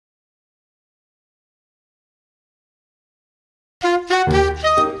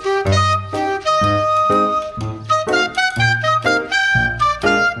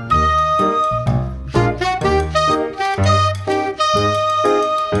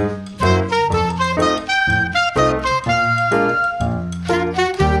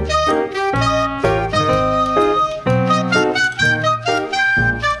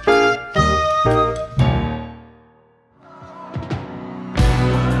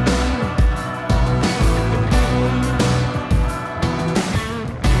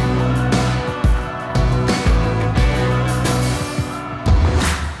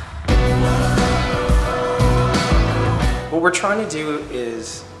What we're trying to do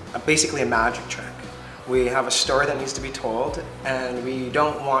is basically a magic trick. We have a story that needs to be told, and we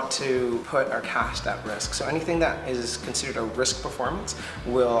don't want to put our cast at risk. So anything that is considered a risk performance,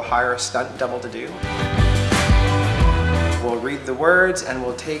 we'll hire a stunt double to do. We'll read the words and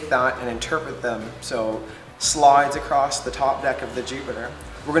we'll take that and interpret them. So slides across the top deck of the Jupiter.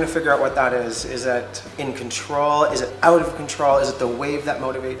 We're going to figure out what that is. Is it in control? Is it out of control? Is it the wave that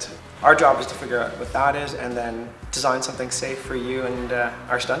motivates it? Our job is to figure out what that is and then design something safe for you and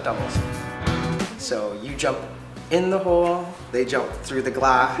our stunt doubles. So you jump in the hole, they jump through the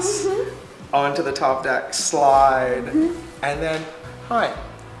glass, onto the top deck, slide, and then, hi,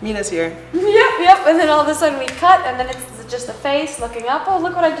 Mina's here. Yep, and then all of a sudden we cut, and then it's just a face looking up. Oh,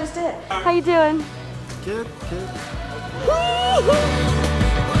 look what I just did. How you doing? Good.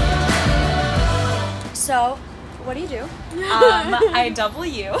 So, what do you do? I double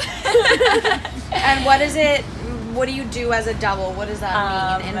you. And what do you do as a double? What does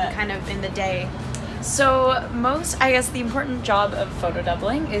that mean kind of in the day? So I guess the important job of photo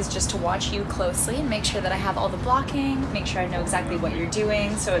doubling is just to watch you closely and make sure that I have all the blocking, make sure I know exactly what you're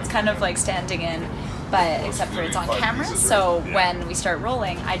doing. So it's kind of like standing in, but except for it's on camera. So when we start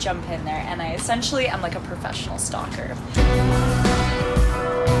rolling, I jump in there and I'm like a professional stalker.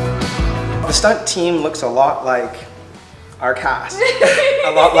 The stunt team looks a lot like our cast,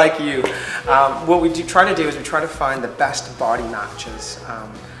 a lot like you. What we try to do is we try to find the best body matches.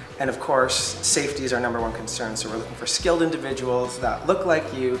 And of course, safety is our #1 concern. So we're looking for skilled individuals that look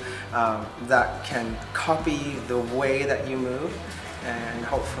like you, that can copy the way that you move. And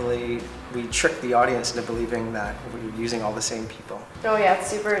hopefully we trick the audience into believing that we're using all the same people. Oh yeah, it's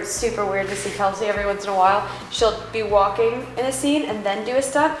super weird to see Kelsey every once in a while. She'll be walking in a scene and then do a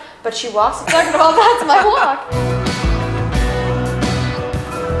stunt, but she walks a second, oh, that's my walk.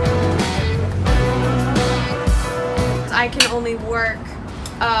 I can only work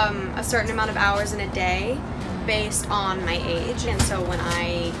a certain amount of hours in a day based on my age, and so when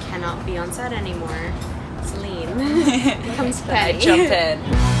I cannot be on set anymore, Celine comes Patty. I jump in.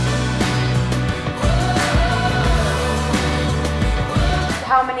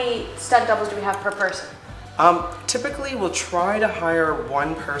 How many stunt doubles do we have per person? Typically we'll try to hire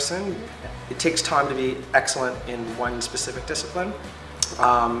one person. It takes time to be excellent in one specific discipline.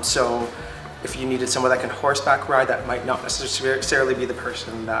 So if you needed someone that can horseback ride, that might not necessarily be the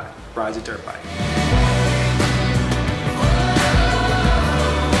person that rides a dirt bike.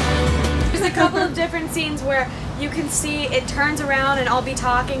 There's a couple of different scenes where you can see it turns around and I'll be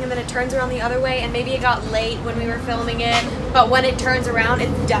talking and then it turns around the other way, and maybe it got late when we were filming it, but when it turns around,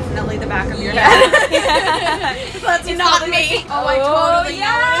 it's definitely the back of your head. That's not me. Oh, I totally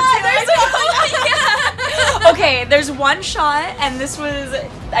know. Okay, there's one shot, and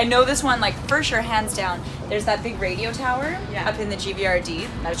I know this one like for sure, hands down. There's that big radio tower up in the GVRD.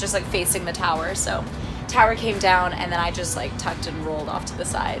 I was just like facing the tower, so tower came down, and then I just like tucked and rolled off to the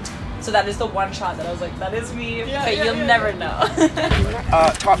side. So that is the one shot that I was like, that is me, but you'll never know.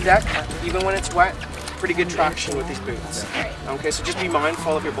 Top deck, even when it's wet, pretty good traction with these boots. Okay, so just be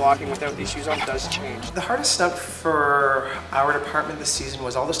mindful if you're blocking without these shoes on, it does change. The hardest stunt for our department this season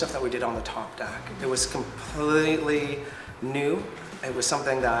was all the stuff that we did on the top deck. It was completely new. It was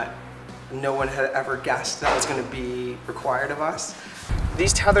something that no one had ever guessed that was going to be required of us.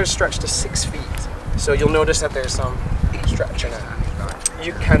 These tethers stretch to 6 feet, so you'll notice that there's some stretch in it.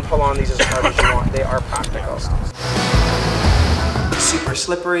 You can pull on these as hard as you want. They are practical. Super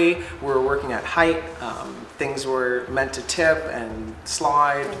slippery. We're working at height. Things were meant to tip and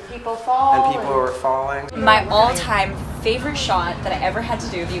slide. And people fall. And people were falling. My all-time favorite shot that I ever had to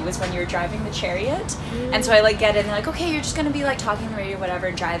do with you was when you were driving the chariot. And so I like get in, they're like, okay, you're just gonna be like talking on the radio, whatever,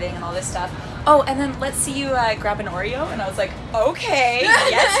 driving and all this stuff. Oh, and then let's see you grab an Oreo. And I was like, okay,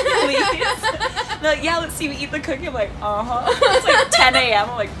 yes, please. They're like, yeah, let's see you eat the cookie. I'm like, uh-huh. It's like 10 a.m.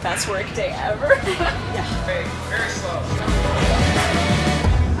 I'm like, best work day ever. Yeah. Very slow.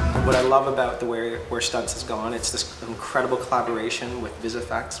 What I love about the way where Stunts has gone, it's this incredible collaboration with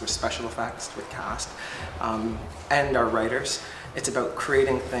VisFX, with special effects, with cast, and our writers. It's about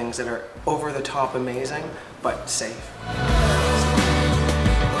creating things that are over the top amazing, but safe.